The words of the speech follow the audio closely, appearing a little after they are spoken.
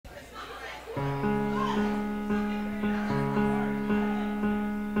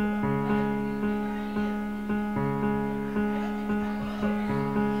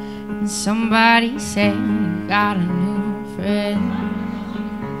Somebody say you got a new friend,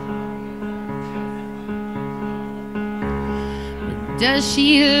 but does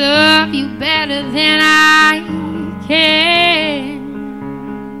she love you better than I can?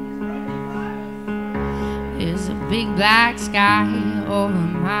 There's a big black sky over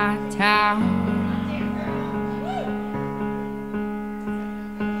my town.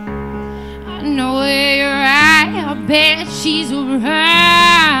 I know where you're at, I bet she's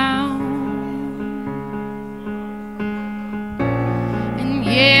around.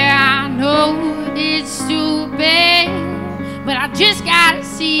 Yeah, I know it's stupid, but I just gotta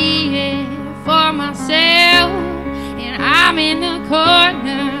see it for myself. And I'm in the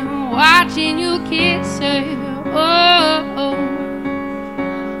corner watching you kiss her. Oh,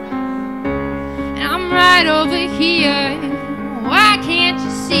 and I'm right over here. Why can't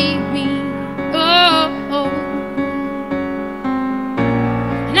you see me? Oh,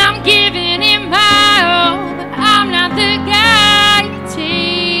 and I'm giving it my all, but I'm not the guy to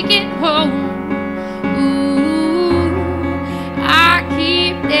take it home. Ooh, I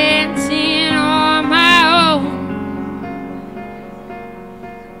keep dancing on my own.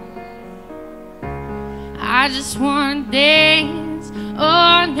 I just wanna dance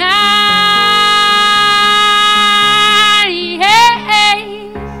all night, yeah.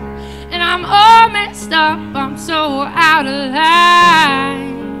 And I'm all messed up, I'm so out of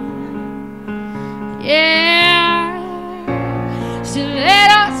line, yeah.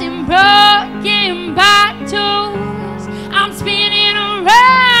 Stilettos and broken bottles, I'm spinning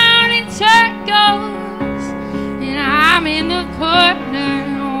around in circles, and I'm in the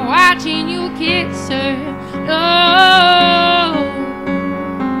corner watching you kiss her. Oh,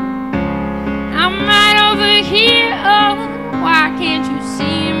 I'm right over here. Oh, why can't you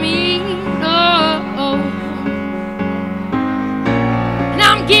see me? Oh, and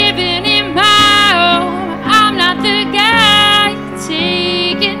I'm giving it my all. I'm not the guy to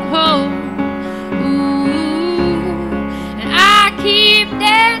take it home. Ooh, and I keep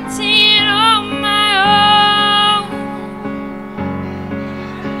dancing on my own.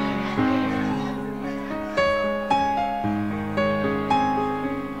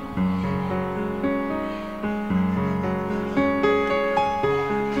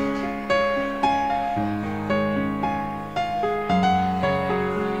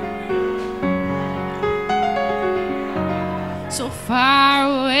 So far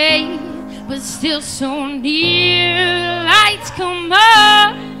away, but still so near. Lights come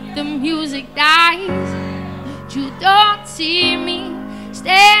up, the music dies, but you don't see me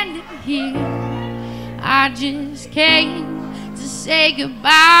standing here. I just came to say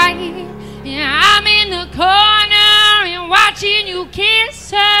goodbye, and I'm in the corner and watching you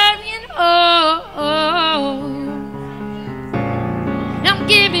kiss her. And I'm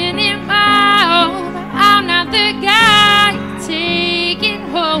giving it my all, but I'm not the guy to take it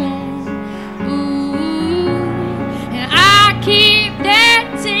home. Ooh, and I keep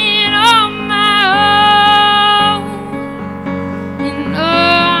dancing on my own. And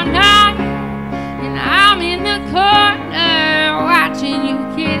all night, and I'm in the corner watching you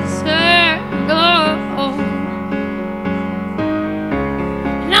kiss her. Oh,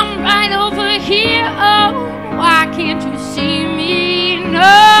 and I'm right over here. Oh, why can't you see me? No.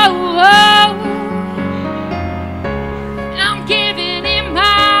 And I'm giving it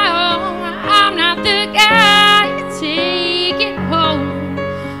my all. I'm not the guy to take it home.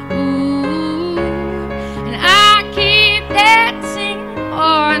 Ooh, and I keep dancing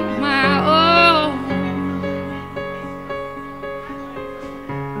on my own.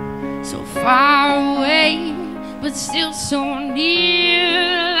 So far away, but still so near.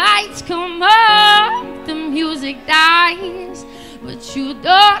 Lights come up, the music dies, but you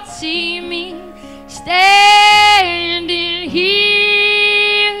don't see me stay.